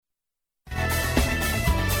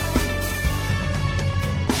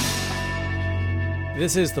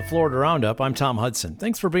This is the Florida Roundup. I'm Tom Hudson.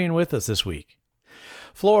 Thanks for being with us this week.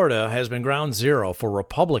 Florida has been ground zero for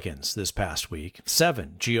Republicans this past week.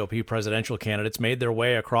 7 GOP presidential candidates made their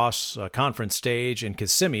way across a conference stage in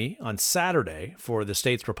Kissimmee on Saturday for the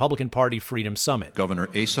state's Republican Party Freedom Summit. Governor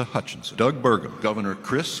Asa Hutchinson, Doug Burgum, Governor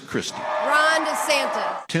Chris Christie, Ron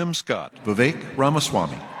DeSantis, Tim Scott, Vivek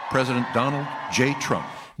Ramaswamy, President Donald J. Trump.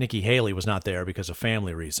 Nikki Haley was not there because of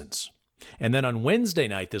family reasons. And then on Wednesday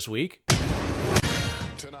night this week,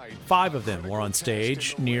 5 of them were on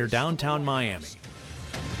stage near downtown Miami.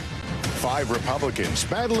 5 Republicans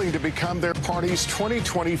battling to become their party's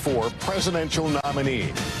 2024 presidential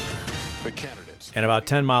nominee. The candidates. And about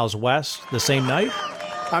 10 miles west, the same night,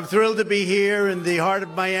 I'm thrilled to be here in the heart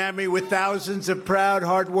of Miami with thousands of proud,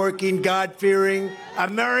 hardworking, God-fearing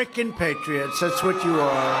American patriots. That's what you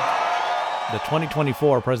are. The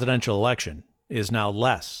 2024 presidential election is now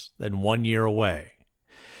less than 1 year away.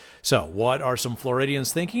 So, what are some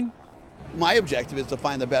Floridians thinking? My objective is to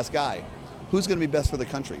find the best guy. Who's going to be best for the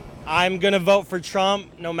country? I'm going to vote for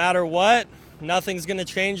Trump no matter what. Nothing's going to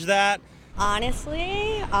change that.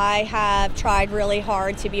 Honestly, I have tried really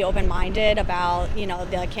hard to be open-minded about,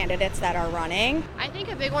 the candidates that are running. I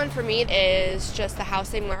think a big one for me is just the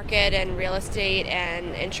housing market and real estate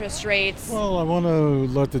and interest rates. Well, I want to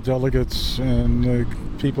let the delegates and the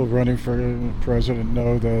people running for president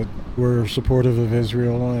know that we're supportive of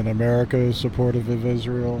Israel and America is supportive of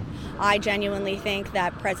Israel. I genuinely think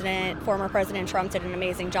that former President Trump did an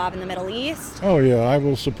amazing job in the Middle East. Oh yeah, I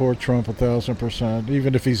will support Trump 1,000%.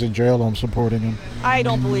 Even if he's in jail, I'm supporting him. I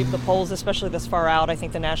don't believe the polls, especially this far out. I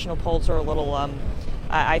think the national polls are a little,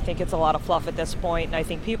 I think it's a lot of fluff at this point, and I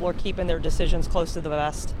think people are keeping their decisions close to the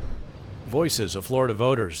vest. Voices of Florida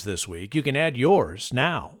voters this week. You can add yours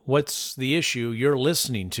now. What's the issue you're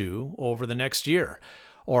listening to over the next year?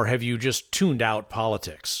 Or have you just tuned out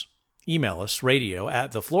politics? Email us,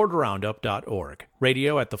 radio@thefloridaroundup.org.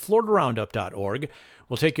 Radio@thefloridaroundup.org.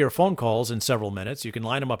 We'll take your phone calls in several minutes. You can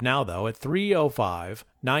line them up now, though, at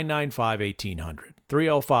 305-995-1800.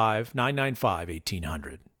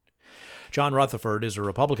 305-995-1800. John Rutherford is a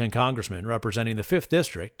Republican congressman representing the 5th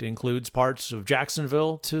District, includes parts of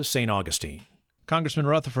Jacksonville to St. Augustine. Congressman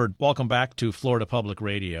Rutherford, welcome back to Florida Public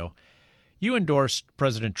Radio. You endorsed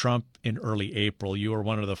President Trump in early April. You were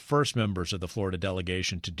one of the first members of the Florida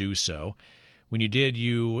delegation to do so. When you did,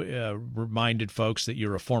 you reminded folks that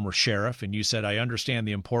you're a former sheriff, and you said, I understand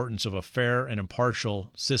the importance of a fair and impartial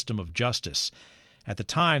system of justice. At the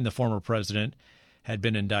time, the former president had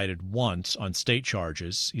been indicted once on state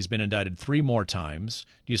charges. He's been indicted 3 more times.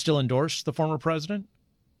 Do you still endorse the former president?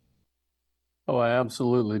 Oh, I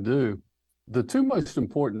absolutely do. The 2 most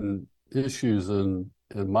important issues in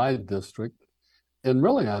my district, and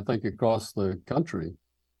really I think across the country,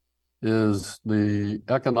 is the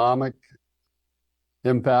economic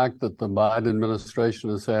impact that the Biden administration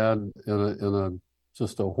has had in a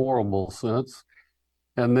just a horrible sense,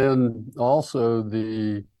 and then also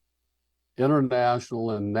the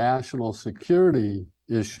international and national security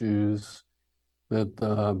issues that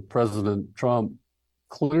President Trump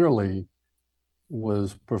clearly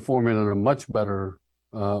was performing in a much better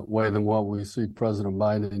way than what we see President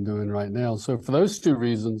Biden doing right now. So for those 2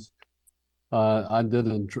 reasons, I did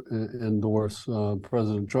endorse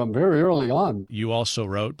President Trump very early on. You also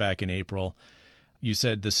wrote back in April, you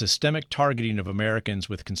said the systemic targeting of Americans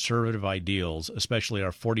with conservative ideals, especially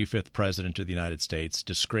our 45th president of the United States,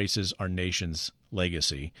 disgraces our nation's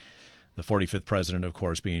legacy. The 45th president, of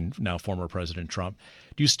course, being now former President Trump.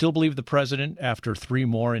 Do you still believe the president, after 3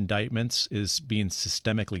 more indictments, is being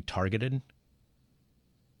systemically targeted?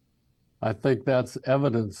 I think that's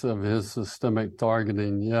evidence of his systemic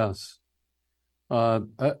targeting, yes.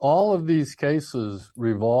 All of these cases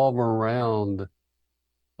revolve around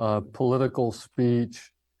political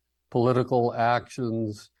speech, political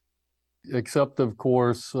actions, except, of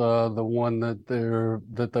course, the one that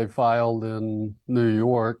they filed in New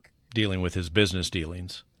York. Dealing with his business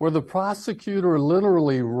dealings. Where the prosecutor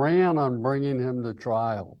literally ran on bringing him to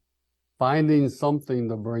trial, finding something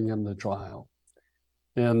to bring him to trial.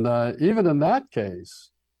 And even in that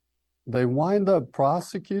case, they wind up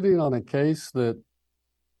prosecuting on a case that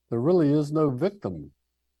there really is no victim.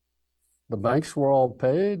 The banks were all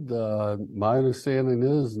paid. My understanding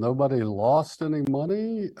is nobody lost any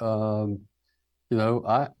money. I'm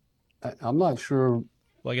not sure.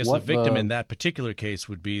 Well, I guess the victim in that particular case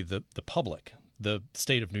would be the public, the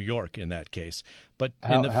state of New York in that case. But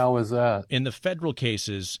how is that? In the federal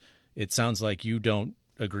cases, it sounds like you don't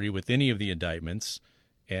agree with any of the indictments,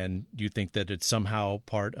 and you think that it's somehow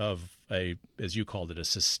part of a, as you called it, a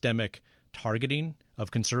systemic targeting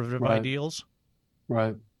of conservative ideals?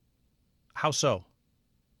 Right. How so?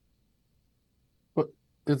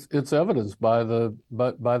 it's evidenced by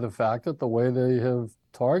the fact that the way they have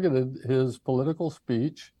targeted his political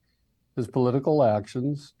speech, his political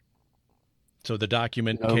actions. So the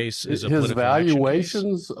document case is a his political action case?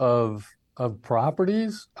 valuations of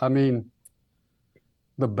properties. I mean,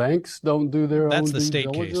 the banks don't do their own due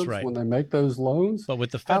diligence right, when they make those loans. But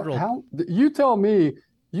with the federal, how you tell me?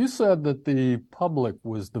 You said that the public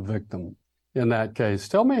was the victim in that case.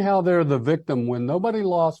 Tell me how they're the victim when nobody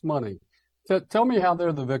lost money. Tell me how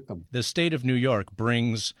they're the victim. The state of New York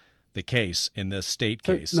brings the case in this state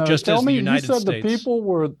case, No, just as the United you said States. The people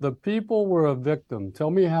were a victim. Tell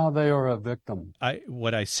me how they are a victim.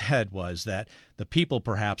 What I said was that the people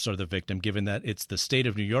perhaps are the victim, given that it's the state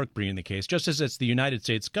of New York bringing the case, just as it's the United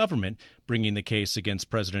States government bringing the case against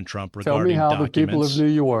President Trump regarding documents. Tell me how the people of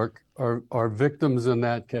New York are victims in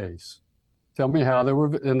that case. Tell me how they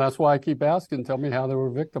were, and that's why I keep asking. Tell me how they were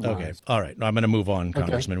victimized. Okay, all right. I'm going to move on,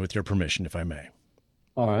 Congressman, with your permission, if I may.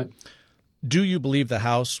 All right. Do you believe the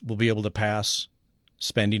House will be able to pass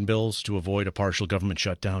spending bills to avoid a partial government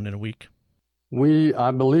shutdown in a week? I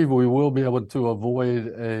believe we will be able to avoid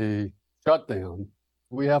a shutdown.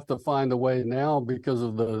 We have to find a way now because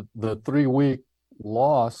of the 3-week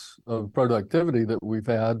loss of productivity that we've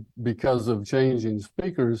had because of changing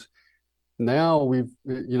speakers. Now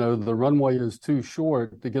the runway is too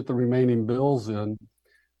short to get the remaining bills in.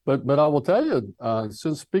 But I will tell you,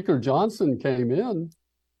 since Speaker Johnson came in,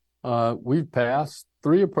 we've passed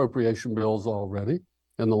 3 appropriation bills already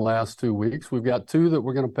in the last 2 weeks. We've got 2 that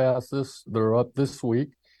we're going to pass they're up this week,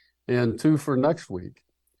 and 2 for next week.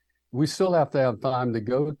 We still have to have time to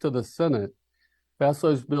go to the Senate, pass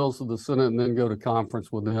those bills to the Senate, and then go to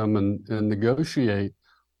conference with them and negotiate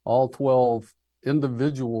all 12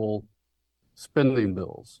 individual spending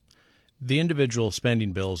bills. The individual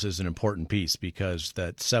spending bills is an important piece because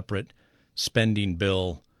that separate spending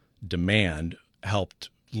bill demand helped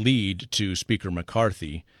lead to Speaker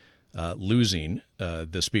McCarthy losing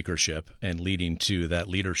the speakership and leading to that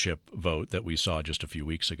leadership vote that we saw just a few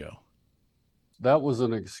weeks ago. That was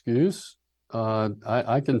an excuse.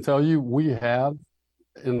 I can tell you we have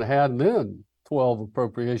and had then 12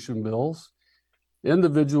 appropriation bills,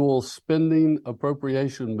 individual spending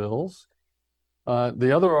appropriation bills.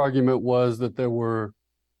 The other argument was that there were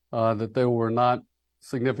not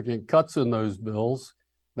significant cuts in those bills.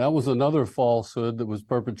 That was another falsehood that was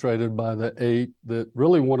perpetrated by the 8 that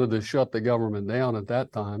really wanted to shut the government down at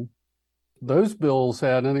that time. Those bills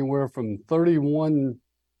had anywhere from 31%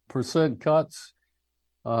 cuts.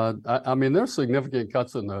 I mean, there's significant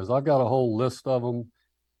cuts in those. I've got a whole list of them,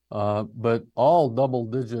 but all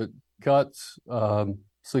double-digit cuts,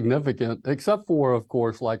 significant, except for, of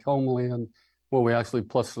course, like Homeland, where we actually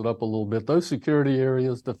plussed it up a little bit. Those security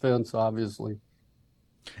areas, defense, obviously.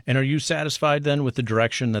 And are you satisfied then with the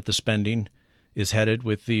direction that the spending is headed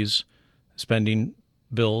with these spending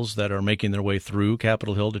bills that are making their way through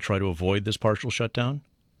Capitol Hill to try to avoid this partial shutdown?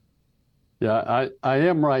 Yeah, I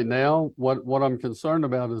am right now. What I'm concerned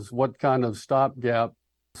about is what kind of stopgap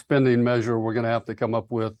spending measure we're going to have to come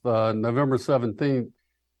up with. November 17th,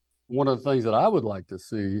 one of the things that I would like to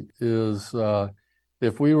see is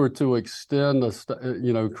if we were to extend,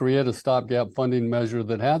 create a stopgap funding measure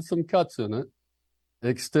that had some cuts in it,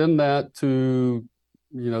 extend that to,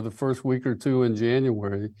 the first week or 2 in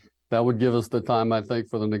January. That would give us the time, I think,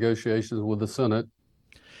 for the negotiations with the Senate.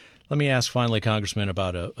 Let me ask finally, Congressman,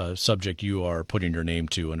 about a subject you are putting your name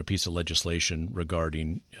to in a piece of legislation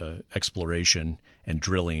regarding exploration and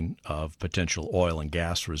drilling of potential oil and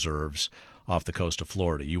gas reserves off the coast of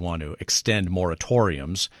Florida. You want to extend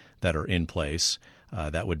moratoriums that are in place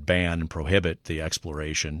that would ban and prohibit the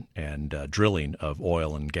exploration and drilling of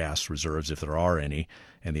oil and gas reserves, if there are any,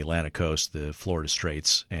 in the Atlantic coast, the Florida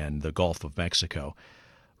Straits, and the Gulf of Mexico.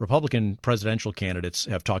 Republican presidential candidates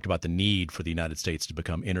have talked about the need for the United States to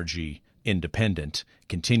become energy independent,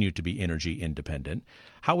 continue to be energy independent.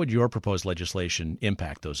 How would your proposed legislation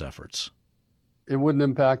impact those efforts? It wouldn't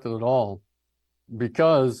impact it at all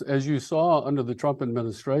because, as you saw under the Trump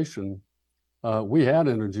administration, we had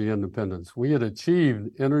energy independence. We had achieved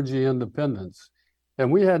energy independence,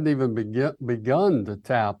 and we hadn't even begun to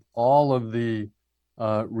tap all of the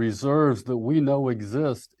reserves that we know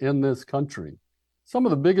exist in this country. Some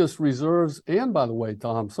of the biggest reserves, and by the way,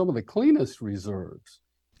 Tom, some of the cleanest reserves.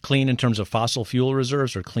 Clean in terms of fossil fuel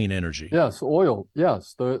reserves or clean energy? Yes, oil.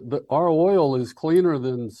 Yes, our oil is cleaner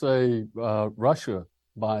than, say, Russia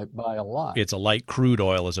by a lot. It's a light crude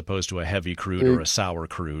oil as opposed to a heavy crude or a sour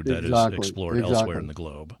crude that is explored elsewhere in the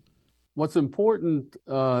globe. What's important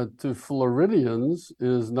to Floridians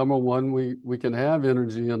is, number one, we can have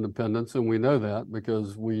energy independence, and we know that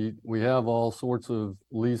because we have all sorts of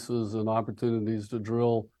leases and opportunities to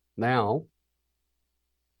drill now.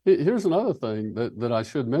 Here's another thing that I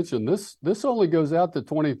should mention. This only goes out to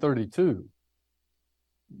 2032.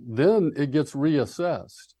 Then it gets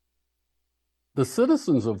reassessed. The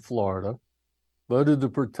citizens of Florida voted to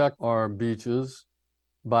protect our beaches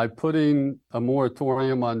by putting a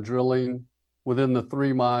moratorium on drilling within the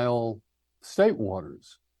 3-mile state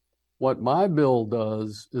waters. What my bill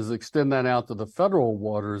does is extend that out to the federal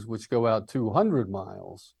waters, which go out 200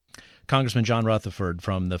 miles. Congressman John Rutherford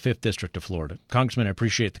from the 5th District of Florida. Congressman, I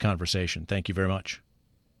appreciate the conversation. Thank you very much.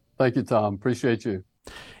 Thank you, Tom. Appreciate you.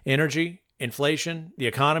 Energy, inflation, the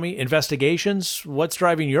economy, investigations. What's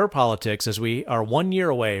driving your politics as we are 1 year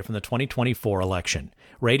away from the 2024 election?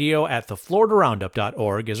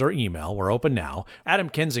 radio@thefloridaroundup.org is our email. We're open now. Adam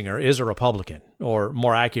Kinzinger is a Republican, or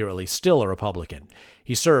more accurately, still a Republican.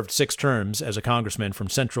 He served 6 terms as a congressman from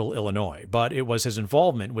central Illinois, but it was his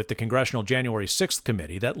involvement with the Congressional January 6th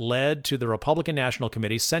Committee that led to the Republican National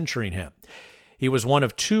Committee censuring him. He was one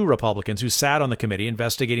of 2 Republicans who sat on the committee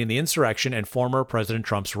investigating the insurrection and former President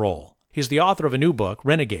Trump's role. He's the author of a new book,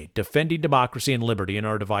 Renegade, Defending Democracy and Liberty in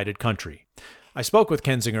Our Divided Country. I spoke with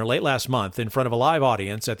Kinzinger late last month in front of a live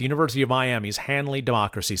audience at the University of Miami's Hanley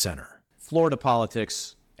Democracy Center. Florida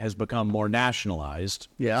politics has become more nationalized.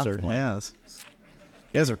 Yeah, certainly. It has.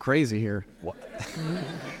 You guys are crazy here. What?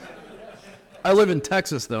 I live in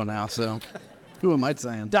Texas, though, now, so who am I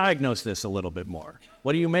saying? Diagnose this a little bit more.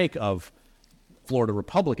 What do you make of Florida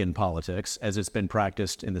Republican politics as it's been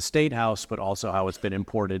practiced in the state house, but also how it's been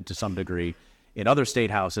imported to some degree in other state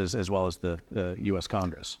houses as well as the U.S.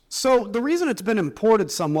 Congress? So the reason it's been imported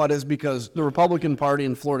somewhat is because the Republican Party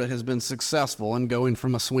in Florida has been successful in going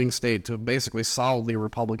from a swing state to basically solidly a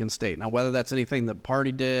Republican state. Now, whether that's anything the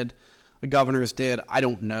party did, the governors did, I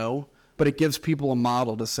don't know. But it gives people a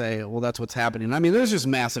model to say, well, that's what's happening. I mean, there's just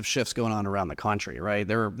massive shifts going on around the country, right?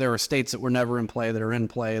 There are states that were never in play, that are in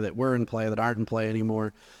play, that were in play, that aren't in play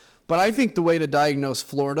anymore. But I think the way to diagnose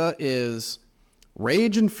Florida is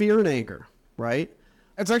rage and fear and anger, right?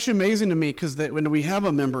 It's actually amazing to me because when we have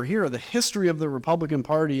a member here, the history of the Republican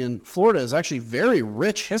Party in Florida is actually very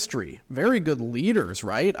rich history, very good leaders,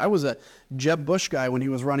 right? I was a Jeb Bush guy when he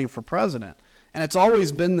was running for president. And it's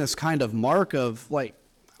always been this kind of mark of, like,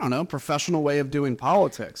 I don't know, professional way of doing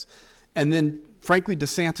politics. And then, frankly,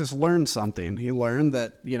 DeSantis learned something. He learned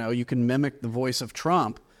that, you can mimic the voice of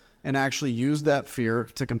Trump and actually use that fear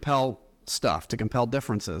to compel stuff, to compel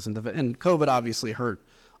differences. And COVID obviously hurt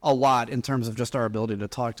a lot in terms of just our ability to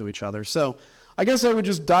talk to each other. So I guess I would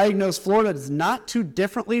just diagnose Florida as not too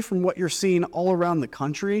differently from what you're seeing all around the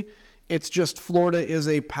country. It's just Florida is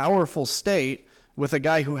a powerful state with a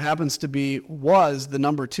guy who happens to was the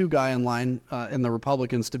number 2 guy in line in the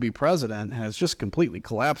Republicans to be president, has just completely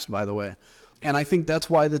collapsed, by the way. And I think that's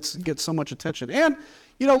why this gets so much attention. And,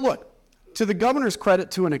 look, to the governor's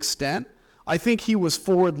credit to an extent, I think he was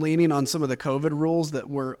forward-leaning on some of the COVID rules that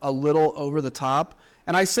were a little over the top.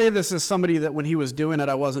 And I say this as somebody that when he was doing it,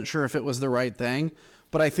 I wasn't sure if it was the right thing.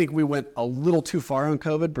 But I think we went a little too far on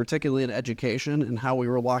COVID, particularly in education and how we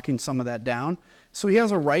were locking some of that down. So he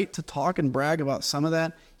has a right to talk and brag about some of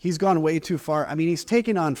that. He's gone way too far. I mean, he's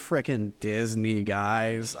taking on frickin' Disney,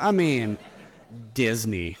 guys. I mean,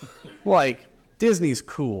 Disney. Like, Disney's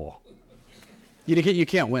cool. You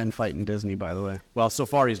can't win fighting Disney, by the way. Well, so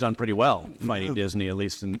far he's done pretty well fighting Disney, at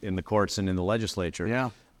least in the courts and in the legislature. Yeah.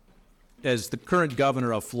 As the current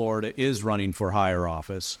governor of Florida is running for higher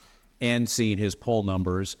office and seeing his poll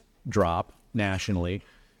numbers drop nationally,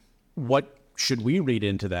 what should we read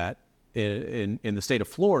into that in the state of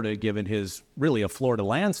Florida, given his really a Florida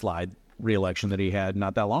landslide reelection that he had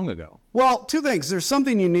not that long ago? Well, 2 things. There's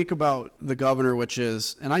something unique about the governor, which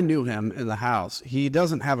is, and I knew him in the House, he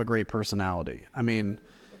doesn't have a great personality. I mean,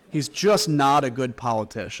 he's just not a good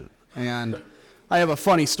politician. And I have a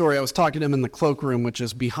funny story. I was talking to him in the cloakroom, which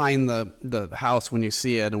is behind the house when you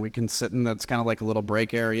see it, and we can sit in that's kind of like a little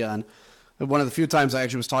break area. And one of the few times I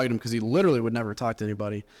actually was talking to him, because he literally would never talk to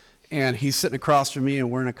anybody, and he's sitting across from me, and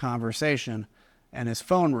we're in a conversation, and his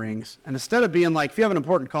phone rings. And instead of being like, if you have an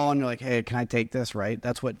important call, and you're like, hey, can I take this, right?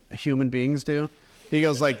 That's what human beings do. He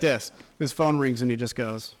goes like this. His phone rings, and he just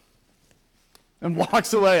goes and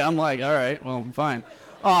walks away. I'm like, all right, well, fine.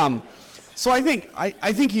 So I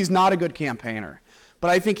think he's not a good campaigner. But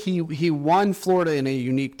I think he won Florida in a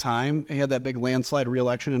unique time. He had that big landslide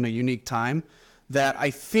reelection in a unique time that I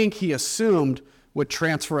think he assumed would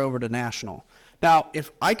transfer over to national. Now,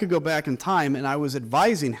 if I could go back in time and I was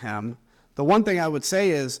advising him, the one thing I would say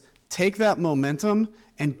is take that momentum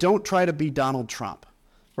and don't try to be Donald Trump,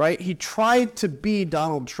 right? He tried to be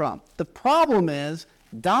Donald Trump. The problem is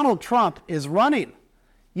Donald Trump is running.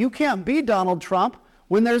 You can't be Donald Trump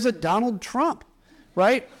when there's a Donald Trump,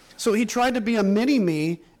 right? So he tried to be a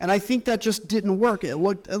mini-me, and I think that just didn't work. It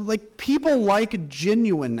looked like people like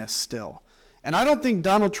genuineness still. And I don't think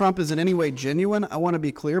Donald Trump is in any way genuine, I want to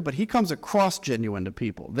be clear, but he comes across genuine to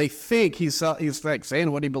people. They think he's like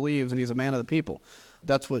saying what he believes and he's a man of the people.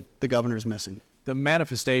 That's what the governor's missing. The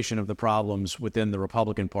manifestation of the problems within the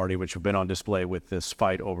Republican Party, which have been on display with this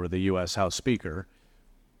fight over the U.S. House Speaker,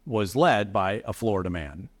 was led by a Florida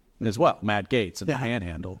man as well, Matt Gaetz, in the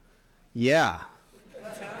Panhandle. Yeah.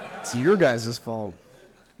 It's your guys' fault.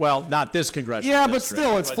 Well, not this congressional Yeah, but district,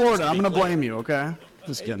 still, it's Florida. I'm going to blame you, okay?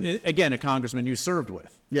 Just kidding. Again, a congressman you served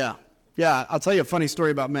with. Yeah. Yeah, I'll tell you a funny story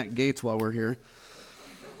about Matt Gaetz while we're here.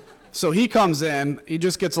 So he comes in, he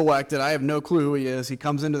just gets elected. I have no clue who he is. He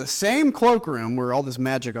comes into the same cloakroom where all this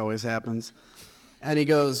magic always happens. And he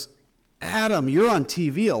goes, Adam, you're on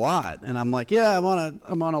TV a lot. And I'm like, yeah,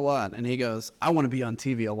 I'm on a lot. And he goes, I want to be on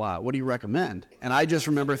TV a lot. What do you recommend? And I just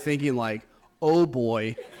remember thinking like, oh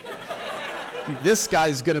boy, this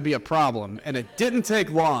guy's going to be a problem. And it didn't take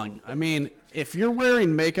long. I mean, if you're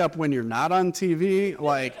wearing makeup when you're not on TV,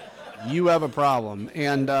 like, you have a problem.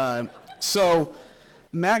 And so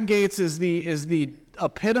Matt Gaetz is the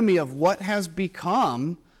epitome of what has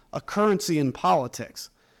become a currency in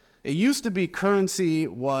politics. It used to be currency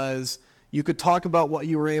was you could talk about what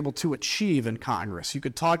you were able to achieve in Congress. You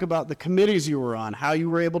could talk about the committees you were on, how you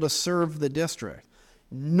were able to serve the district.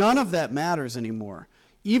 None of that matters anymore.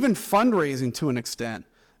 Even fundraising, to an extent,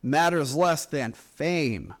 matters less than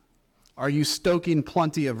fame. Are you stoking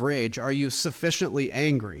plenty of rage? Are you sufficiently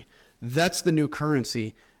angry? That's the new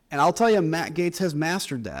currency. And I'll tell you, Matt Gaetz has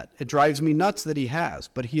mastered that. It drives me nuts that he has,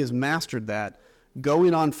 but he has mastered that,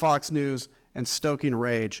 going on Fox News and stoking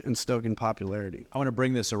rage and stoking popularity. I want to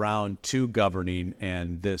bring this around to governing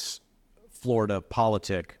and this Florida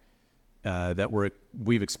politic that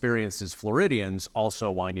we've experienced as Floridians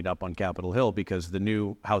also winding up on Capitol Hill, because the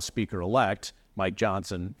new House Speaker-elect, Mike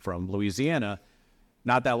Johnson from Louisiana,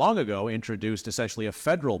 not that long ago introduced essentially a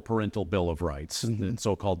federal parental bill of rights, the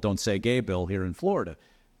so-called Don't Say Gay bill here in Florida.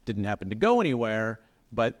 Didn't happen to go anywhere,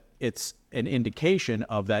 but it's an indication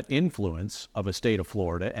of that influence of a state of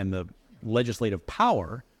Florida and the legislative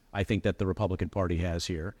power, I think, that the Republican Party has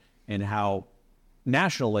here, and how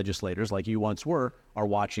national legislators, like you once were, are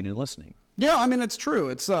watching and listening. Yeah, I mean, it's true.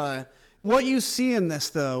 It's what you see in this,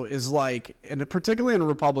 though, is like, and particularly in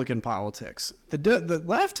Republican politics, the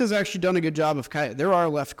left has actually done a good job of there are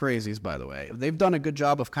left crazies, by the way. They've done a good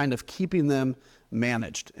job of kind of keeping them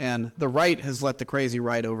managed, and the right has let the crazy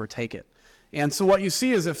right overtake it. And so what you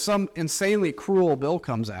see is if some insanely cruel bill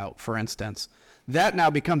comes out, for instance, that now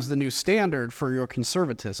becomes the new standard for your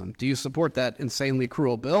conservatism. Do you support that insanely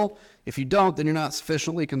cruel bill? If you don't, then you're not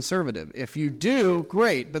sufficiently conservative. If you do,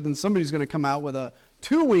 great, but then somebody's going to come out with a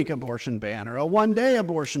 2-week abortion ban or a 1-day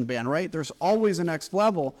abortion ban, right? There's always a next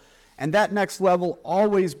level, and that next level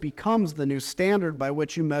always becomes the new standard by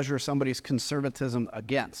which you measure somebody's conservatism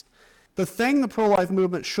against. The thing the pro-life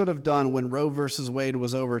movement should have done when Roe versus Wade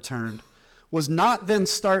was overturned was not then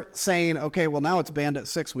start saying, okay, well, now it's banned at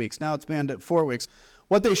 6 weeks, now it's banned at 4 weeks.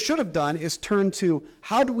 What they should have done is turn to,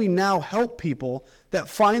 how do we now help people that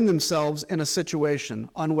find themselves in a situation,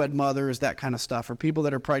 unwed mothers, that kind of stuff, or people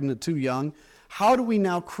that are pregnant too young? How do we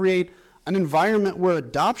now create an environment where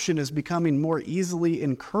adoption is becoming more easily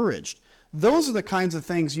encouraged? Those are the kinds of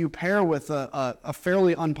things you pair with a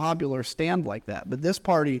fairly unpopular stand like that. But this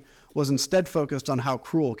party was instead focused on how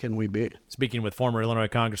cruel can we be. Speaking with former Illinois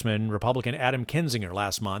Congressman Republican Adam Kinzinger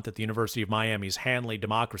last month at the University of Miami's Hanley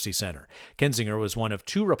Democracy Center. Kinzinger was one of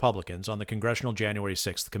 2 Republicans on the Congressional January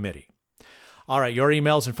 6th committee. All right, your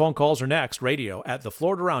emails and phone calls are next. Radio at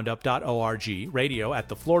thefloridaroundup.org, radio at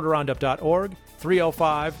thefloridaroundup.org,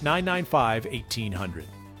 305-995-1800.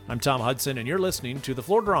 I'm Tom Hudson, and you're listening to the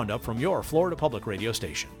Florida Roundup from your Florida Public Radio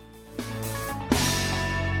station.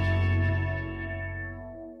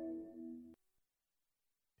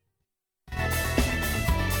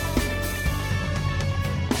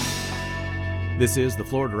 This is the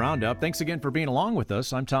Florida Roundup. Thanks again for being along with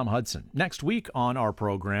us. I'm Tom Hudson. Next week on our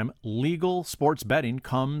program, legal sports betting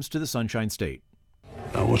comes to the Sunshine State.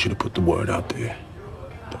 I want you to put the word out there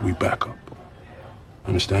that we back up.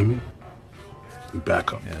 Understand me? We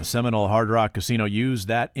back up. Yeah, Seminole Hard Rock Casino used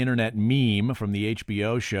that internet meme from the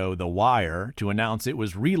HBO show The Wire to announce it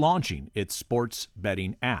was relaunching its sports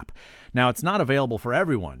betting app. Now, it's not available for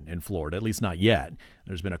everyone in Florida, at least not yet.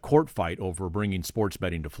 There's been a court fight over bringing sports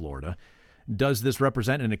betting to Florida. Does this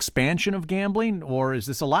represent an expansion of gambling, or is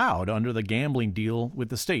this allowed under the gambling deal with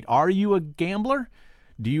the state? Are you a gambler?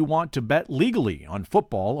 Do you want to bet legally on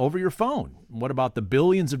football over your phone? What about the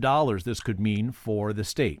billions of dollars this could mean for the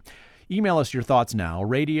state? Email us your thoughts now,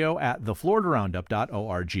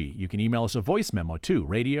 radio@thefloridaroundup.org. You can email us a voice memo, too,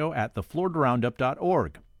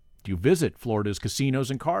 radio@thefloridaroundup.org. Do you visit Florida's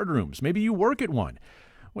casinos and card rooms? Maybe you work at one.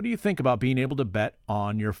 What do you think about being able to bet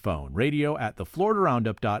on your phone?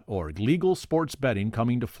 Radio@thefloridaroundup.org. Legal sports betting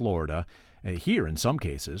coming to Florida. Here, in some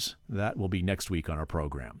cases, that will be next week on our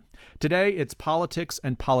program. Today, it's politics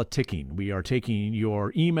and politicking. We are taking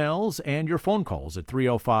your emails and your phone calls at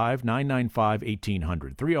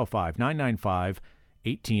 305-995-1800,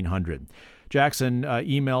 305-995-1800. Jackson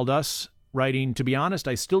emailed us, writing, "To be honest,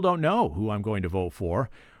 I still don't know who I'm going to vote for.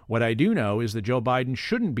 What I do know is that Joe Biden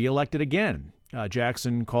shouldn't be elected again."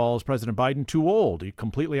 Jackson calls President Biden too old,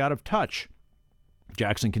 completely out of touch.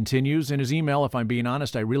 Jackson continues in his email, "If I'm being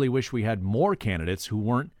honest, I really wish we had more candidates who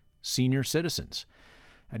weren't senior citizens."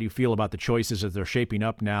 How do you feel about the choices as they're shaping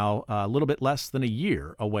up now, a little bit less than a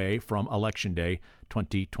year away from Election Day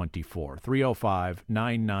 2024?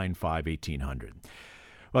 305-995-1800.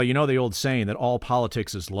 Well, you know the old saying that all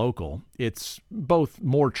politics is local. It's both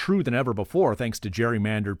more true than ever before thanks to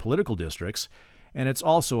gerrymandered political districts, and it's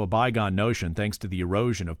also a bygone notion thanks to the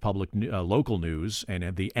erosion of public local news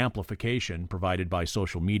and the amplification provided by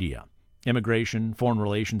social media. Immigration, foreign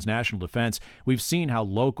relations, national defense, we've seen how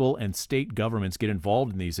local and state governments get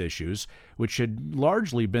involved in these issues, which had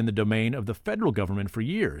largely been the domain of the federal government for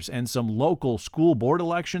years. And some local school board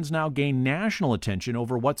elections now gain national attention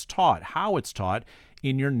over what's taught, how it's taught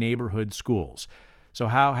in your neighborhood schools. So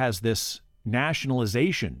how has this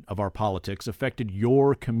nationalization of our politics affected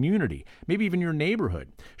your community, maybe even your neighborhood?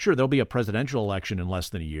 Sure, there'll be a presidential election in less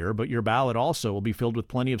than a year, but your ballot also will be filled with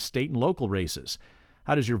plenty of state and local races.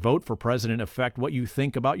 How does your vote for president affect what you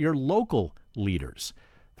think about your local leaders?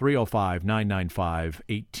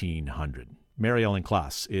 305-995-1800. Mary Ellen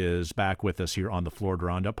Klas is back with us here on the Florida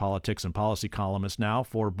Roundup, politics and policy columnist now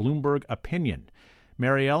for Bloomberg Opinion.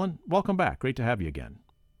 Mary Ellen, welcome back. Great to have you again.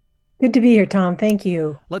 Good to be here, Tom. Thank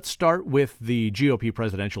you. Let's start with the GOP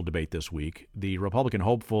presidential debate this week. The Republican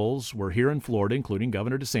hopefuls were here in Florida, including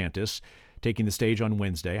Governor DeSantis, taking the stage on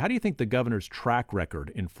Wednesday. How do you think the governor's track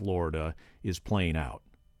record in Florida is playing out?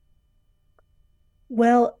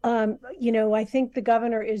 Well, I think the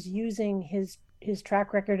governor is using his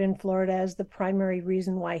track record in Florida as the primary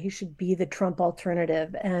reason why he should be the Trump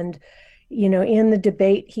alternative. And, in the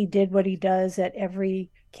debate, he did what he does at every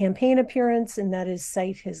campaign appearance, and that is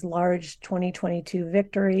cite his large 2022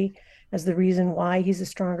 victory as the reason why he's a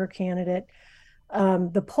stronger candidate.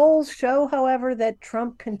 The polls show, however, that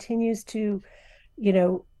Trump continues to,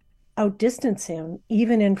 outdistance him,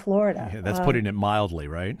 even in Florida. Yeah, that's putting it mildly,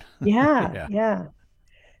 right? Yeah.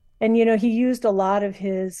 And, he used a lot of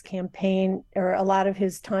his campaign or a lot of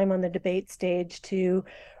his time on the debate stage to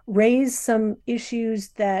raise some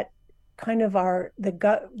issues that kind of are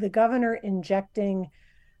the governor injecting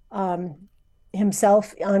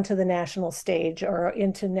himself onto the national stage or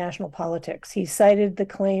into national politics. He cited the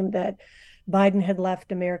claim that Biden had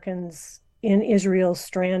left Americans in Israel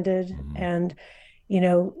stranded and,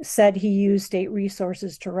 said he used state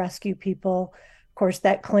resources to rescue people. Of course,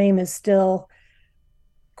 that claim is still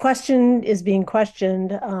being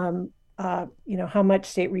questioned. How much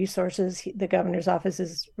state resources the governor's office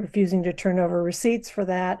is refusing to turn over receipts for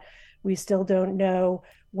that. We still don't know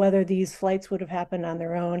whether these flights would have happened on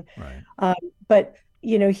their own. Right. But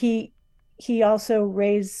he also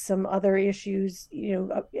raised some other issues,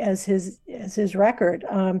 as his record.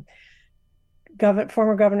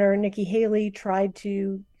 Former Governor Nikki Haley tried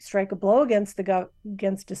to strike a blow against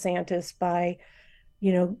DeSantis by,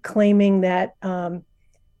 claiming that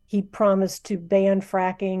he promised to ban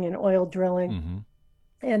fracking and oil drilling. Mm-hmm.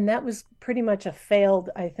 And that was pretty much a failed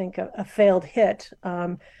hit.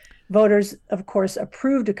 Voters, of course,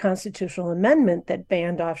 approved a constitutional amendment that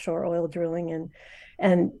banned offshore oil drilling.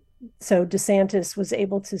 And so DeSantis was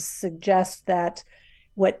able to suggest that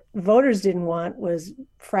what voters didn't want was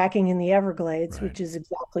fracking in the Everglades, right, which is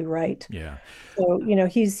exactly right. Yeah. So,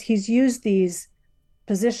 he's used these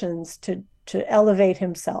positions to elevate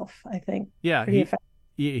himself, I think. Yeah.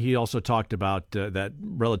 He also talked about that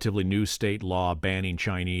relatively new state law banning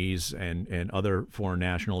Chinese and other foreign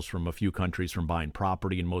nationals from a few countries from buying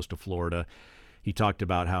property in most of Florida. He talked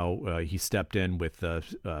about how he stepped in with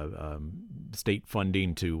state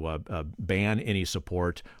funding to ban any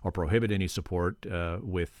support or prohibit any support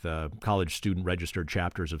with college student registered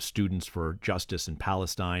chapters of Students for Justice in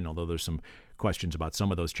Palestine, although there's some questions about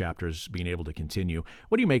some of those chapters being able to continue.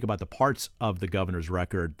 What do you make about the parts of the governor's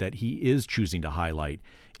record that he is choosing to highlight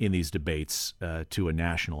in these debates to a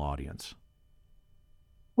national audience?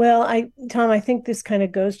 Well, Tom, I think this kind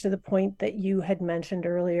of goes to the point that you had mentioned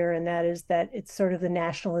earlier, and that is that it's sort of the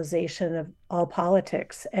nationalization of all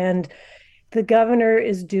politics. And the governor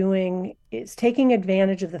is taking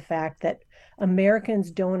advantage of the fact that Americans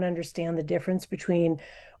don't understand the difference between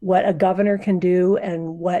what a governor can do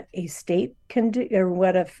and what a state can do, or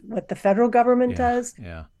what the federal government does.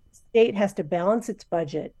 Yeah. State has to balance its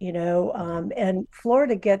budget, and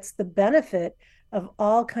Florida gets the benefit of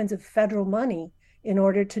all kinds of federal money in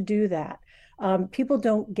order to do that. People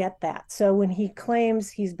don't get that. So when he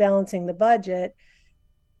claims he's balancing the budget,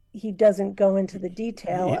 he doesn't go into the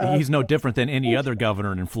detail. He's no different than any other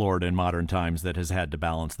governor in Florida in modern times that has had to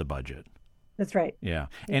balance the budget. That's right. Yeah.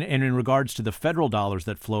 And in regards to the federal dollars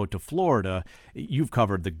that flow to Florida, you've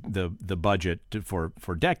covered the budget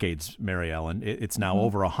for decades, Mary Ellen. It's now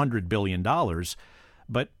over $100 billion.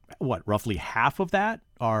 But what, roughly half of that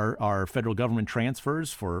are federal government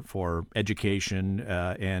transfers for education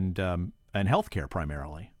and healthcare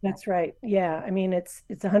primarily. That's right. Yeah. I mean, it's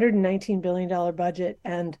a $119 billion budget.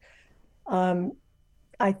 And I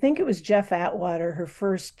think it was Jeff Atwater who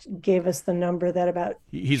first gave us the number that about...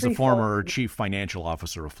 He's the former chief financial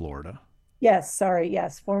officer of Florida. Yes.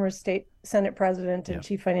 Former state Senate president and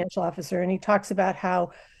chief financial officer. And he talks about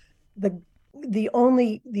how the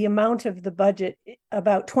amount of the budget,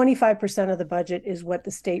 about 25% of the budget, is what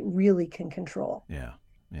the state really can control. Yeah.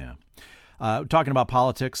 Talking about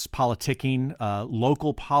politics, politicking,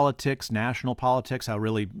 local politics, national politics, how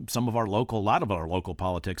really a lot of our local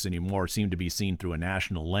politics anymore seem to be seen through a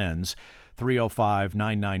national lens.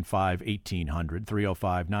 305-995-1800,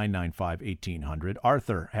 305-995-1800.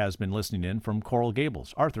 Arthur has been listening in from Coral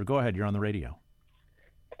Gables. Arthur, go ahead. You're on the radio.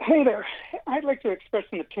 Hey there. I'd like to express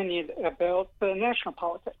an opinion about the national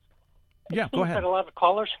politics. Yeah, go ahead. I've had a lot of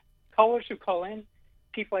callers who call in,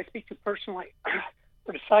 people I speak to personally,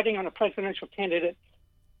 are deciding on a presidential candidate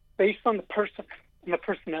based on the person and the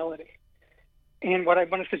personality. And what I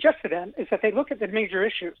want to suggest to them is that they look at the major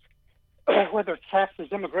issues, whether it's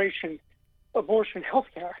taxes, immigration, abortion,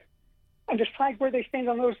 healthcare, and decide where they stand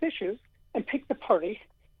on those issues and pick the party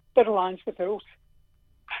that aligns with those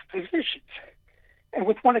positions. And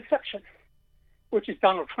with one exception, which is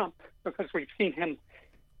Donald Trump, because we've seen him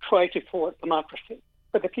try to thwart democracy.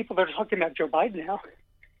 But the people that are talking about Joe Biden now,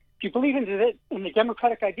 if you believe in the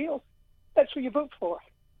democratic ideals, that's who you vote for,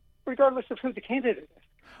 regardless of who the candidate is.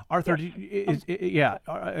 Arthur,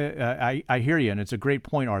 I hear you, and it's a great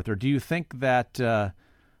point, Arthur. Do you think that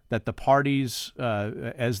that the parties,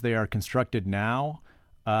 as they are constructed now,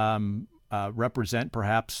 represent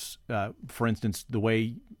perhaps, for instance, the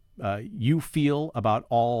way you feel about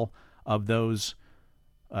all of those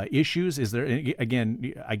issues? Is there,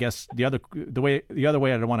 again, I guess the other way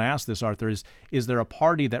I want to ask this, Arthur, is there a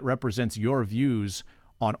party that represents your views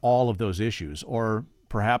on all of those issues, or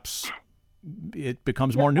perhaps it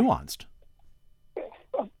becomes more nuanced?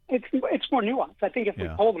 It's more nuanced. I think if we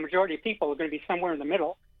poll the majority of people, are going to be somewhere in the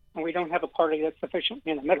middle, and we don't have a party that's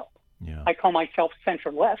sufficiently in the middle. Yeah. I call myself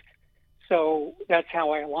center left, so that's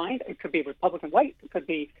how I align. It could be Republican light, it could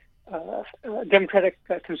be Democratic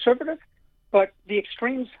conservative, but the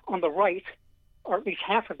extremes on the right are at least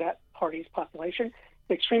half of that party's population.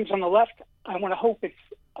 The extremes on the left, I want to hope it's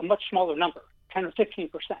a much smaller number, 10 or 15%.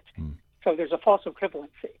 So there's a false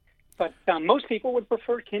equivalency. But most people would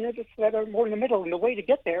prefer candidates that are more in the middle, and the way to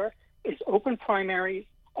get there is open primaries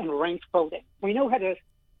and ranked voting. We know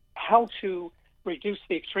how to reduce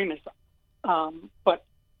the extremism, but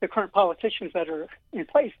the current politicians that are in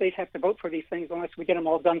place, they'd have to vote for these things unless we get them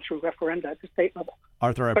all done through referenda at the state level.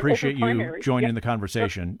 Arthur, I appreciate you joining the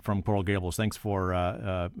conversation from Coral Gables. Thanks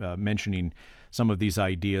for mentioning some of these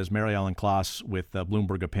ideas. Mary Ellen Klas with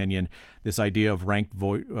Bloomberg Opinion. This idea of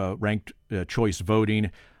ranked choice voting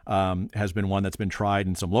has been one that's been tried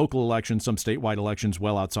in some local elections, some statewide elections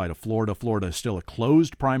well outside of Florida. Florida is still a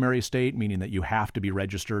closed primary state, meaning that you have to be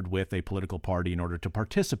registered with a political party in order to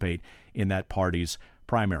participate in that party's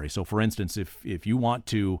primary. So, for instance, if you want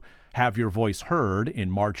to have your voice heard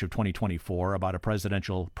in March of 2024 about a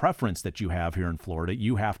presidential preference that you have here in Florida,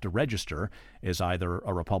 you have to register as either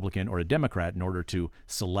a Republican or a Democrat in order to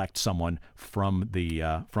select someone from the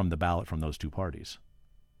ballot from those two parties.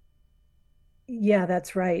 Yeah,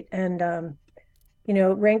 that's right. And,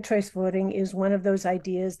 ranked choice voting is one of those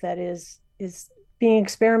ideas that is is being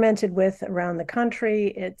experimented with around the country.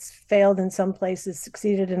 It's failed in some places,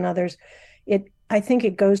 succeeded in others. I think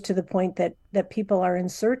it goes to the point that people are in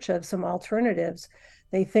search of some alternatives.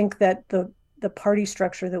 They think that the party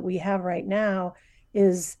structure that we have right now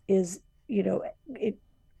is it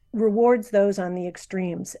rewards those on the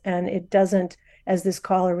extremes, and it doesn't, as this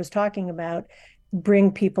caller was talking about,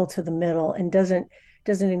 bring people to the middle, and doesn't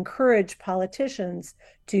encourage politicians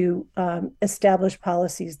to establish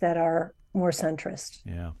policies that are more centrist.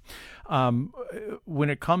 Yeah. When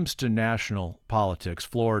it comes to national politics,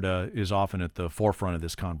 Florida is often at the forefront of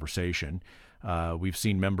this conversation. We've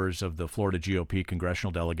seen members of the Florida GOP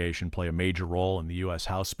congressional delegation play a major role in the U.S.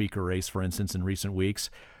 House Speaker race, for instance, in recent weeks.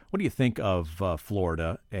 What do you think of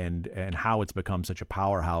Florida and how it's become such a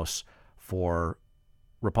powerhouse for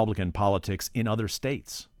Republican politics in other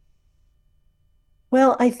states?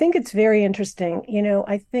 Well, I think it's very interesting.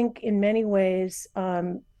 I think in many ways,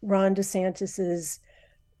 Ron DeSantis's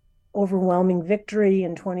overwhelming victory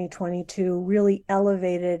in 2022 really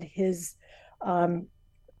elevated his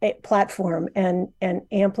platform and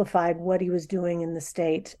amplified what he was doing in the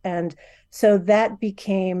state. And so that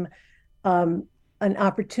became an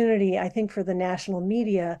opportunity, I think, for the national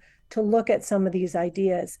media to look at some of these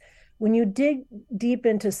ideas. When you dig deep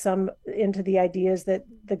into the ideas that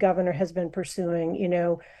the governor has been pursuing,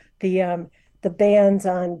 the bans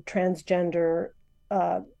on transgender,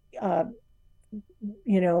 the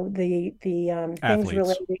things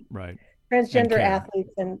related, right, transgender athletes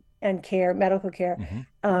and care, medical care,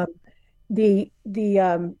 the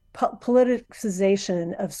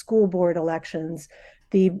politicization of school board elections,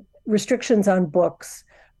 the restrictions on books,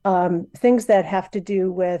 things that have to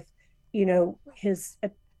do with, his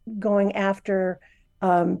going after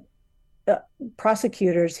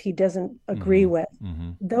prosecutors he doesn't agree with.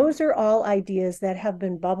 Those are all ideas that have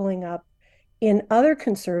been bubbling up in other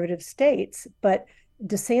conservative states, but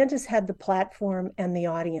DeSantis had the platform and the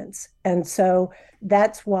audience. And so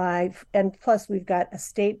that's why, and plus we've got a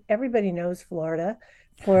state, everybody knows Florida.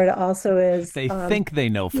 Florida also is... They think they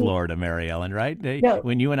know Florida, Mary Ellen, right?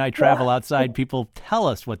 When you and I travel outside, people tell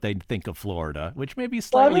us what they think of Florida, which may be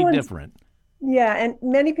slightly different. Yeah, and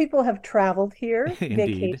many people have traveled here,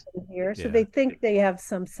 vacationed here, so they think they have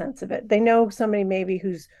some sense of it. They know somebody maybe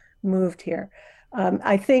who's moved here.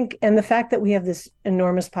 I think, and the fact that we have this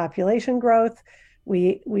enormous population growth,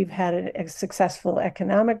 we've had a successful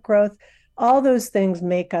economic growth, all those things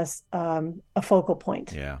make us a focal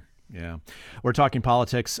point. Yeah. We're talking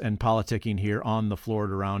politics and politicking here on the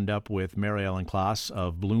Florida Roundup with Mary Ellen Klas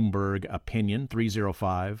of Bloomberg Opinion,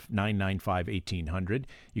 305-995-1800.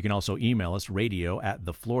 You can also email us,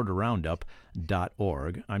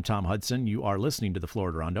 radio@thefloridaroundup.org. I'm Tom Hudson. You are listening to the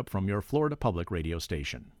Florida Roundup from your Florida Public Radio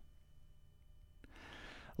station.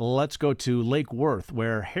 Let's go to Lake Worth,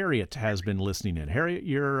 where Harriet has been listening in. Harriet,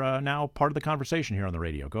 you're now part of the conversation here on the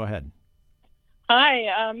radio. Go ahead.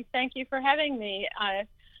 Hi, thank you for having me.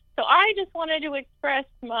 So I just wanted to express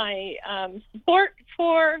my support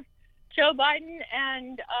for Joe Biden,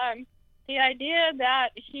 and the idea that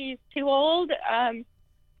he's too old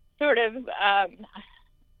sort of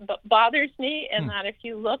bothers me, in that if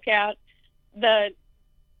you look at the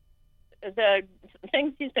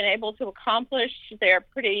things he's been able to accomplish, they're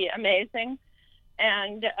pretty amazing.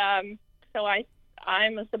 And so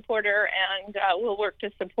I'm a supporter, and will work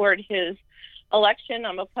to support his election.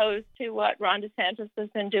 I'm opposed to what Ron DeSantis has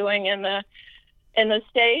been doing in the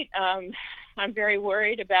state. I'm very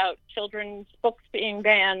worried about children's books being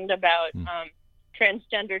banned, about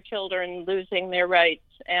transgender children losing their rights,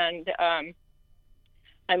 and I'm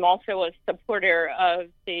also a supporter of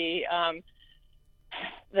the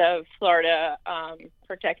Florida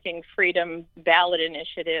Protecting Freedom ballot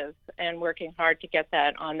initiative, and working hard to get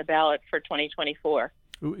that on the ballot for 2024.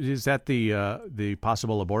 Is that the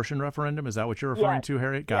possible abortion referendum? Is that what you're referring to,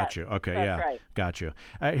 Harriet? Got you. Okay, that's right. Got you.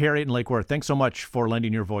 Harriet in Lake Worth, thanks so much for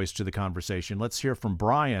lending your voice to the conversation. Let's hear from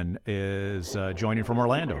Brian, is joining from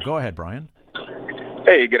Orlando. Go ahead, Brian.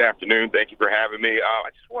 Hey, good afternoon. Thank you for having me.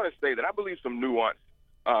 I just want to say that I believe some nuance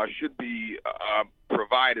should be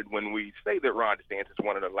provided when we say that Ron DeSantis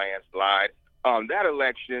won in a landslide. That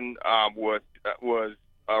election was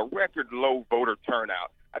a record low voter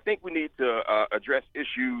turnout. I think we need to address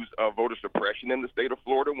issues of voter suppression in the state of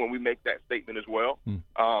Florida when we make that statement as well.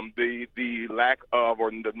 The lack of,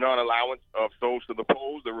 or the non-allowance of souls to the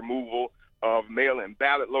polls, the removal of mail-in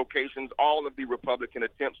ballot locations, all of the Republican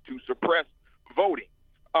attempts to suppress voting.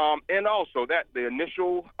 And also that the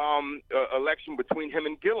initial election between him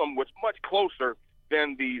and Gillum was much closer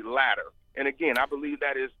than the latter. And again, I believe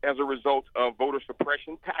that is as a result of voter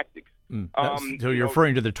suppression tactics. So you're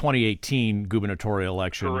referring to the 2018 gubernatorial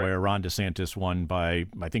election, correct, where Ron DeSantis won by,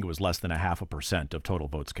 I think it was less than 0.5% of total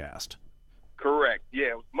votes cast. Correct.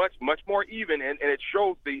 Yeah, much more even, and it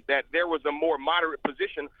showed that there was a more moderate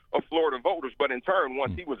position of Florida voters. But in turn,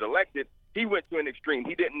 once he was elected, he went to an extreme.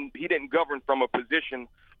 He didn't govern from a position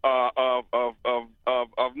of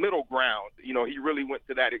middle ground. You know, he really went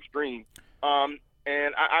to that extreme.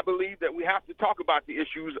 And I believe that we have to talk about the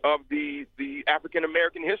issues of the African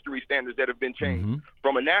American history standards that have been changed.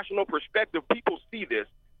 From a national perspective, people see this.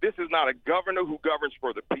 This is not a governor who governs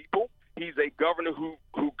for the people. He's a governor who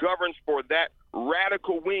governs for that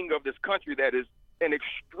radical wing of this country that is an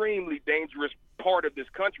extremely dangerous part of this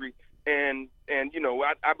country. And you know,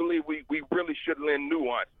 I believe we really should lend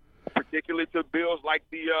nuance, particularly to bills like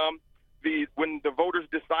when the voters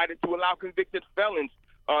decided to allow convicted felons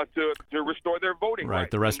to restore their voting rights.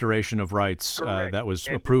 Right, the restoration of rights that was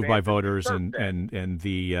approved by voters, and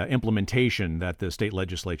the implementation that the state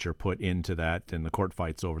legislature put into that, and the court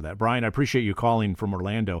fights over that. Brian, I appreciate you calling from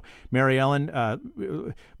Orlando. Mary Ellen,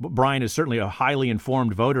 Brian is certainly a highly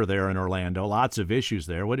informed voter there in Orlando. Lots of issues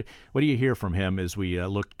there. What do you hear from him as we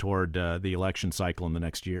look toward the election cycle in the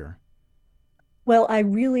next year? Well, I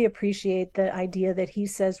really appreciate the idea that he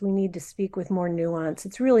says we need to speak with more nuance.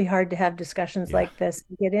 It's really hard to have discussions like this,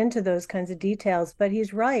 get into those kinds of details, but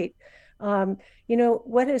he's right. You know,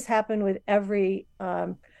 what has happened with every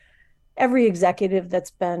executive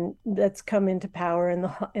that's come into power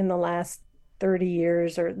in the last 30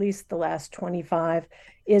 years, or at least the last 25,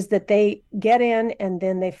 is that they get in and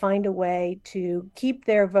then they find a way to keep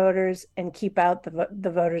their voters and keep out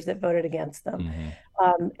the voters that voted against them.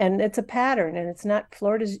 And it's a pattern, and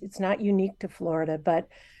it's not unique to Florida, but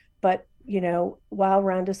you know, while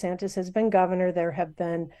Ron DeSantis has been governor, there have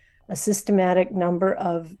been a systematic number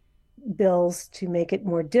of bills to make it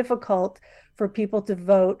more difficult for people to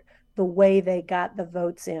vote the way they got the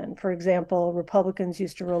votes in. For example, Republicans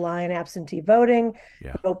used to rely on absentee voting,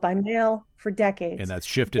 vote by mail for decades. And that's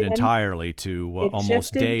shifted entirely to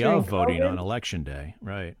almost day of voting on election day.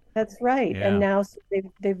 Right. That's right. Yeah. And now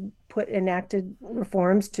they've enacted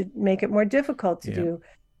reforms to make it more difficult to do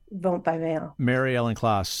vote by mail. Mary Ellen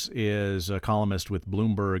Klas is a columnist with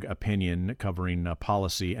Bloomberg Opinion, covering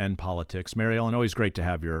policy and politics. Mary Ellen, always great to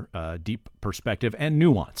have your deep perspective and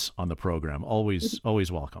nuance on the program. Always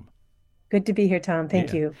welcome. Good to be here, Tom.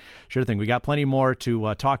 Thank you. Sure thing. We got plenty more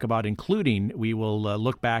to talk about, including we will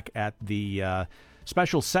look back at the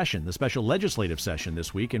special session, the special legislative session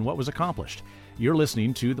this week, and what was accomplished. You're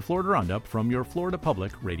listening to the Florida Roundup from your Florida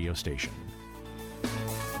Public radio station.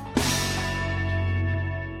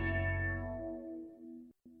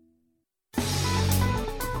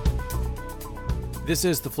 This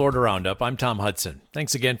is the Florida Roundup. I'm Tom Hudson.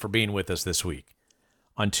 Thanks again for being with us this week.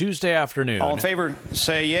 On Tuesday afternoon... All in favor,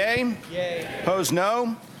 say yay. Yay. Opposed,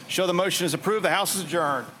 no. Show the motion is approved. The House is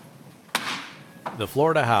adjourned. The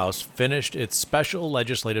Florida House finished its special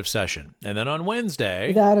legislative session. And then on Wednesday...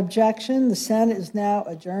 Without objection, the Senate is now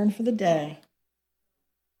adjourned for the day.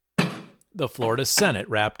 The Florida Senate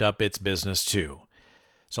wrapped up its business, too.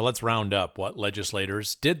 So let's round up what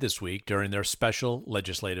legislators did this week during their special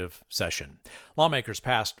legislative session. Lawmakers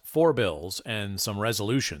passed 4 bills and some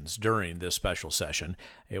resolutions during this special session.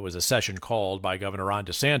 It was a session called by Governor Ron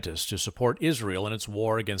DeSantis to support Israel in its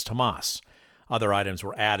war against Hamas. Other items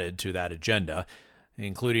were added to that agenda,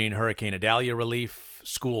 including Hurricane Idalia relief,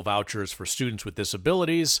 school vouchers for students with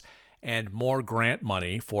disabilities, and more grant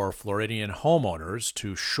money for Floridian homeowners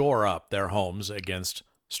to shore up their homes against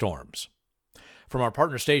storms. From our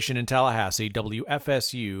partner station in Tallahassee,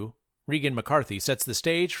 WFSU, Regan McCarthy sets the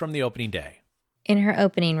stage from the opening day. In her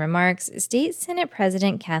opening remarks, State Senate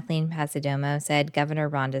President Kathleen Passidomo said Governor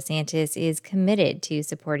Ron DeSantis is committed to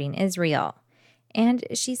supporting Israel. And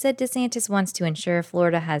she said DeSantis wants to ensure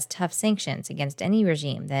Florida has tough sanctions against any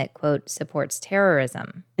regime that, quote, supports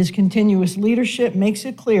terrorism. His continuous leadership makes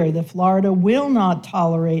it clear that Florida will not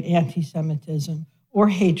tolerate anti-Semitism or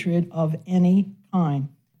hatred of any kind.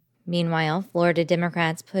 Meanwhile, Florida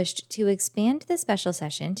Democrats pushed to expand the special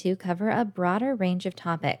session to cover a broader range of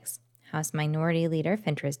topics. House Minority Leader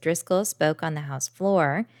Fentress Driscoll spoke on the House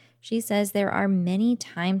floor. She says there are many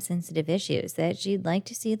time-sensitive issues that she'd like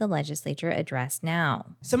to see the legislature address now.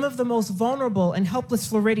 Some of the most vulnerable and helpless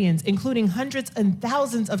Floridians, including hundreds and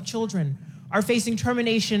thousands of children, are facing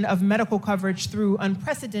termination of medical coverage through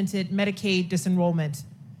unprecedented Medicaid disenrollment.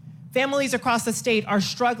 Families across the state are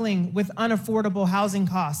struggling with unaffordable housing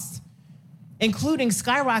costs, including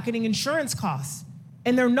skyrocketing insurance costs,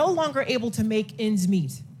 and they're no longer able to make ends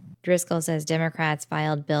meet. Driscoll says Democrats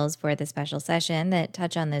filed bills for the special session that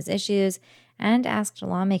touch on those issues and asked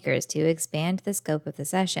lawmakers to expand the scope of the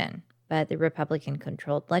session, but the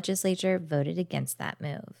Republican-controlled legislature voted against that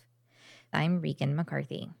move. I'm Regan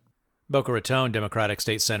McCarthy. Boca Raton Democratic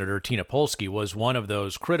State Senator Tina Polsky was one of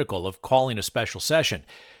those critical of calling a special session.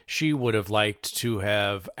 She would have liked to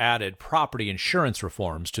have added property insurance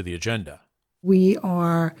reforms to the agenda. We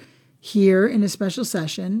are here in a special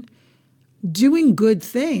session doing good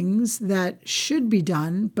things that should be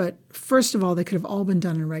done, but first of all, they could have all been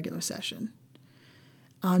done in a regular session.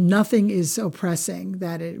 Nothing is so pressing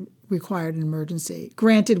that it required an emergency.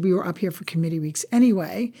 Granted, we were up here for committee weeks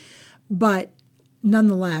anyway, but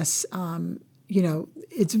nonetheless,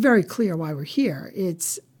 it's very clear why we're here.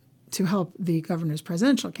 It's to help the governor's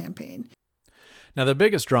presidential campaign. Now, the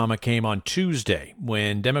biggest drama came on Tuesday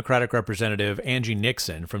when Democratic Representative Angie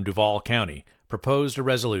Nixon from Duval County proposed a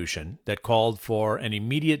resolution that called for an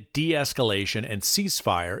immediate de-escalation and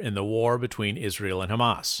ceasefire in the war between Israel and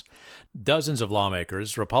Hamas. Dozens of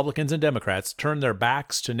lawmakers, Republicans and Democrats, turned their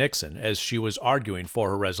backs to Nixon as she was arguing for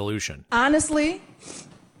her resolution. Honestly,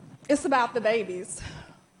 it's about the babies,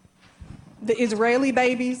 the Israeli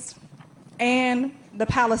babies and the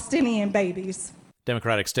Palestinian babies.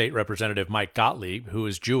 Democratic State Representative Mike Gottlieb, who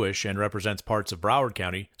is Jewish and represents parts of Broward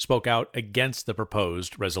County, spoke out against the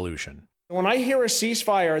proposed resolution. When I hear a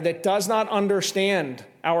ceasefire that does not understand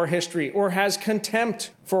our history or has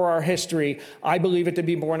contempt for our history, I believe it to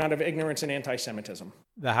be born out of ignorance and anti-Semitism.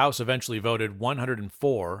 The House eventually voted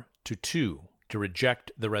 104-2 to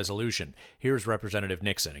reject the resolution. Here's Representative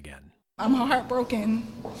Nixon again. I'm heartbroken,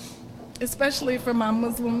 especially for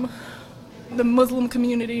the Muslim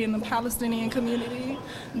community and the Palestinian community.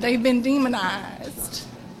 They've been demonized,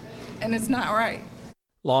 and it's not right.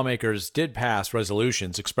 Lawmakers did pass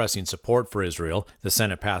resolutions expressing support for Israel. The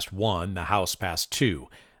Senate passed 1, the House passed 2.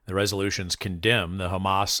 The resolutions condemn the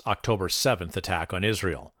Hamas October 7th attack on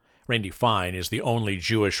Israel. Randy Fine is the only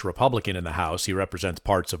Jewish Republican in the House. He represents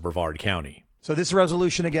parts of Brevard County. So this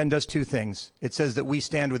resolution, again, does two things. It says that we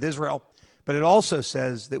stand with Israel, but it also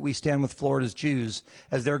says that we stand with Florida's Jews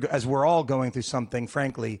as we're all going through something,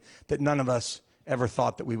 frankly, that none of us ever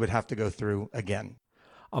thought that we would have to go through again.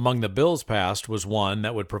 Among the bills passed was one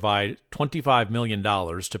that would provide $25 million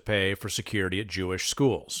to pay for security at Jewish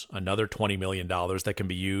schools, another $20 million that can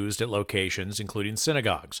be used at locations including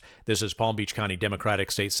synagogues. This is Palm Beach County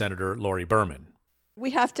Democratic State Senator Lori Berman.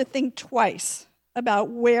 We have to think twice about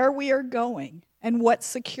where we are going and what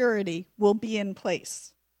security will be in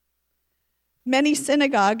place. Many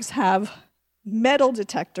synagogues have metal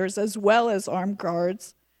detectors as well as armed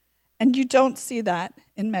guards, and you don't see that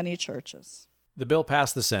in many churches. The bill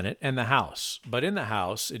passed the Senate and the House, but in the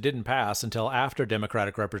House, it didn't pass until after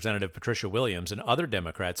Democratic Representative Patricia Williams and other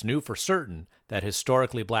Democrats knew for certain that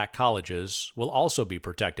historically black colleges will also be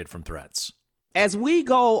protected from threats. As we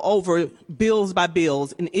go over bills by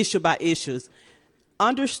bills and issue by issues,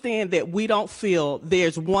 understand that we don't feel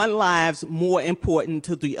there's one life more important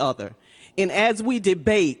to the other. And as we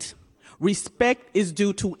debate, respect is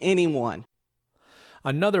due to anyone.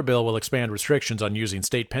 Another bill will expand restrictions on using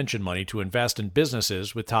state pension money to invest in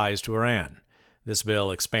businesses with ties to Iran. This bill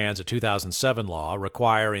expands a 2007 law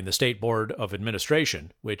requiring the State Board of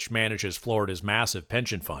Administration, which manages Florida's massive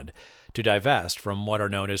pension fund, to divest from what are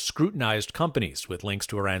known as scrutinized companies with links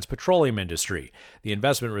to Iran's petroleum industry. The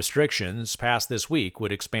investment restrictions passed this week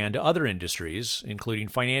would expand to other industries, including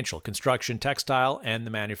financial, construction, textile, and the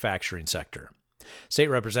manufacturing sector. State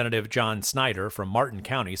Representative John Snyder from Martin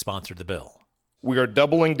County sponsored the bill. We are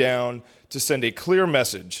doubling down to send a clear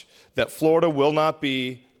message that Florida will not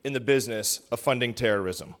be in the business of funding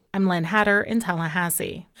terrorism. I'm Lynn Hatter in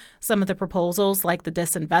Tallahassee. Some of the proposals, like the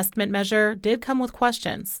disinvestment measure, did come with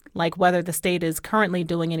questions, like whether the state is currently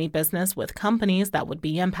doing any business with companies that would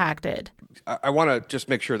be impacted. I want to just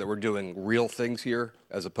make sure that we're doing real things here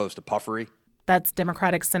as opposed to puffery. That's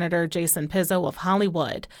Democratic Senator Jason Pizzo of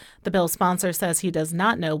Hollywood. The bill's sponsor says he does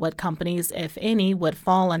not know what companies, if any, would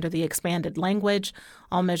fall under the expanded language.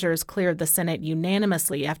 All measures cleared the Senate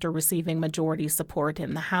unanimously after receiving majority support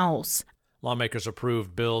in the House. Lawmakers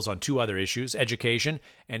approved bills on two other issues, education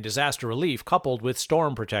and disaster relief, coupled with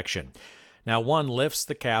storm protection. Now, one lifts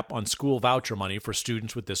the cap on school voucher money for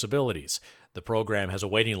students with disabilities. The program has a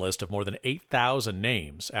waiting list of more than 8,000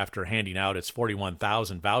 names after handing out its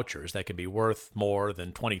 41,000 vouchers that can be worth more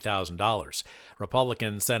than $20,000.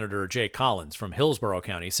 Republican Senator Jay Collins from Hillsborough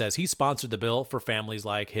County says he sponsored the bill for families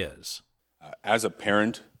like his. As a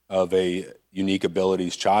parent of a unique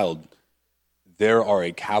abilities child, there are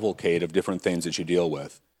a cavalcade of different things that you deal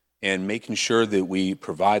with. And making sure that we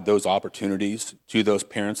provide those opportunities to those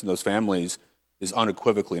parents and those families is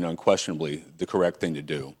unequivocally and unquestionably the correct thing to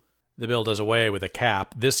do. The bill does away with a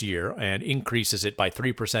cap this year and increases it by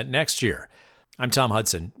 3% next year. I'm Tom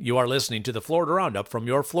Hudson. You are listening to the Florida Roundup from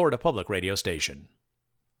your Florida Public Radio station.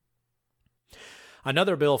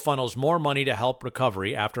 Another bill funnels more money to help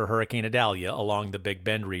recovery after Hurricane Idalia along the Big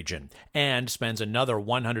Bend region and spends another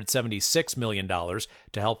 $176 million to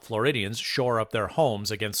help Floridians shore up their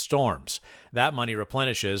homes against storms. That money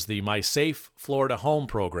replenishes the My Safe Florida Home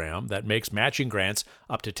program that makes matching grants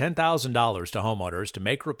up to $10,000 to homeowners to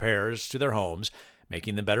make repairs to their homes,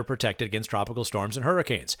 making them better protected against tropical storms and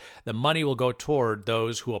hurricanes. The money will go toward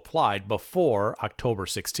those who applied before October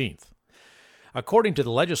 16th. According to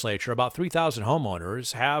the legislature, about 3,000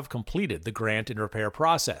 homeowners have completed the grant and repair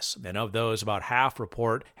process, and of those, about half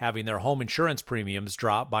report having their home insurance premiums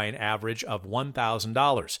drop by an average of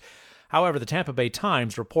 $1,000. However, the Tampa Bay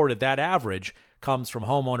Times reported that average comes from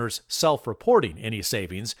homeowners self-reporting any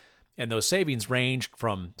savings, and those savings ranged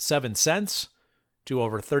from 7 cents to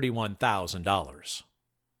over $31,000.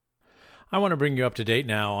 I want to bring you up to date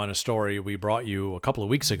now on a story we brought you a couple of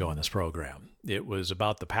weeks ago in this program. It was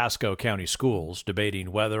about the Pasco County schools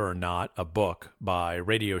debating whether or not a book by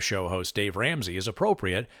radio show host Dave Ramsey is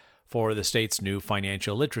appropriate for the state's new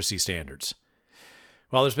financial literacy standards.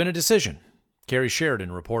 Well, there's been a decision. Carrie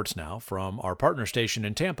Sheridan reports now from our partner station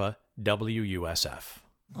in Tampa, WUSF.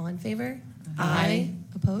 All in favor? Aye.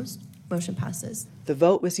 Opposed? Motion passes. The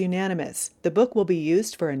vote was unanimous. The book will be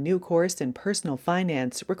used for a new course in personal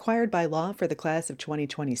finance required by law for the class of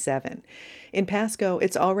 2027. In Pasco,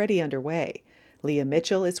 it's already underway. Leah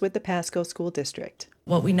Mitchell is with the Pasco School District.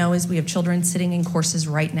 What we know is we have children sitting in courses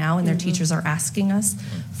right now, and their teachers are asking us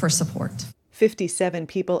for support. 57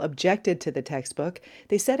 people objected to the textbook.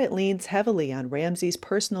 They said it leans heavily on Ramsey's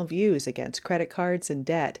personal views against credit cards and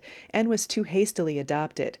debt and was too hastily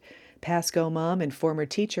adopted. Pasco mom and former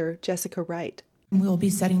teacher Jessica Wright. We will be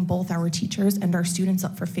setting both our teachers and our students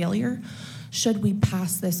up for failure should we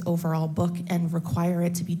pass this overall book and require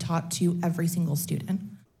it to be taught to every single student.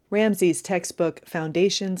 Ramsey's textbook,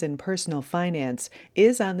 Foundations in Personal Finance,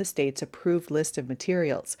 is on the state's approved list of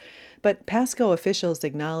materials, but Pasco officials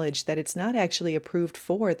acknowledge that it's not actually approved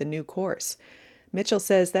for the new course. Mitchell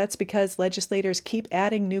says that's because legislators keep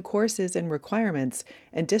adding new courses and requirements,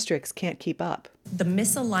 and districts can't keep up. The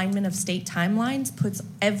misalignment of state timelines puts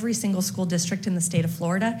every single school district in the state of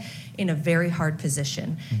Florida in a very hard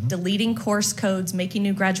position. Deleting course codes, making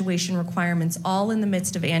new graduation requirements, all in the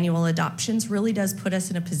midst of annual adoptions really does put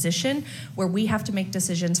us in a position where we have to make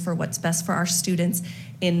decisions for what's best for our students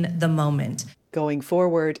in the moment. Going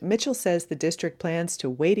forward, Mitchell says the district plans to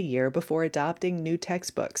wait a year before adopting new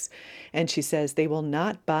textbooks, and she says they will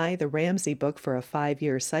not buy the Ramsey book for a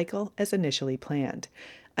 5-year cycle as initially planned.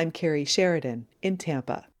 I'm Carrie Sheridan in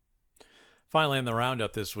Tampa. Finally, in the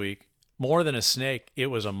roundup this week, more than a snake, it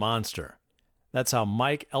was a monster. That's how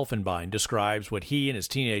Mike Elfenbein describes what he and his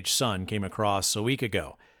teenage son came across a week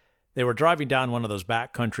ago. They were driving down one of those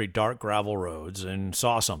backcountry dark gravel roads and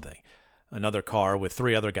saw something. Another car with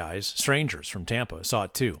 3 other guys, strangers from Tampa, saw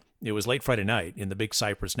it too. It was late Friday night in the Big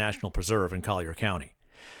Cypress National Preserve in Collier County.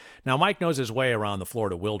 Now, Mike knows his way around the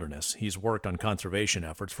Florida wilderness. He's worked on conservation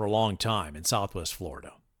efforts for a long time in southwest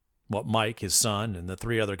Florida. What Mike, his son, and the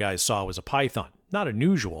 3 other guys saw was a python. Not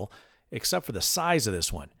unusual, except for the size of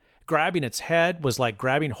this one. Grabbing its head was like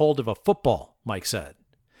grabbing hold of a football, Mike said.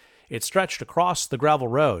 It stretched across the gravel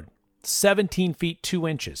road. 17 feet 2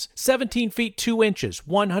 inches. 17 feet 2 inches,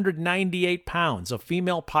 198 pounds, a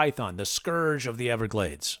female python, the scourge of the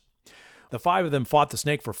Everglades. The 5 of them fought the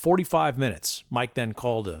snake for 45 minutes. Mike then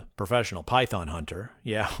called a professional python hunter.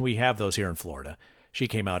 Yeah, we have those here in Florida. She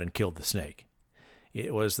came out and killed the snake.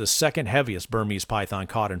 It was the second heaviest Burmese python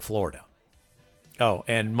caught in Florida. Oh,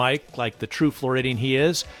 and Mike, like the true Floridian he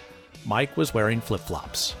is, Mike was wearing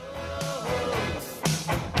flip-flops.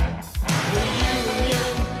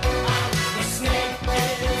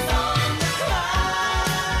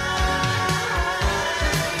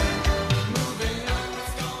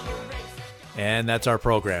 And that's our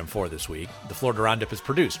program for this week. The Florida Roundup is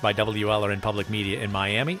produced by WLRN Public Media in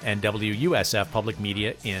Miami and WUSF Public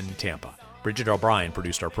Media in Tampa. Bridget O'Brien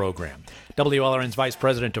produced our program. WLRN's Vice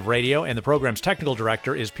President of Radio and the program's technical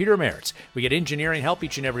director is Peter Mertz. We get engineering help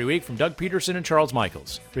each and every week from Doug Peterson and Charles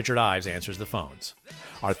Michaels. Richard Ives answers the phones.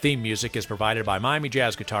 Our theme music is provided by Miami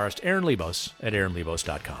jazz guitarist Aaron Lebos at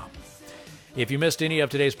aaronlebos.com. If you missed any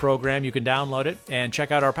of today's program, you can download it and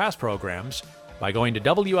check out our past programs by going to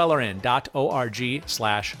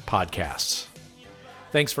WLRN.org/podcasts.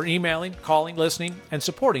 Thanks for emailing, calling, listening, and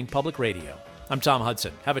supporting public radio. I'm Tom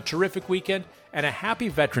Hudson. Have a terrific weekend and a happy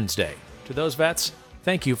Veterans Day. To those vets,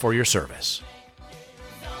 thank you for your service.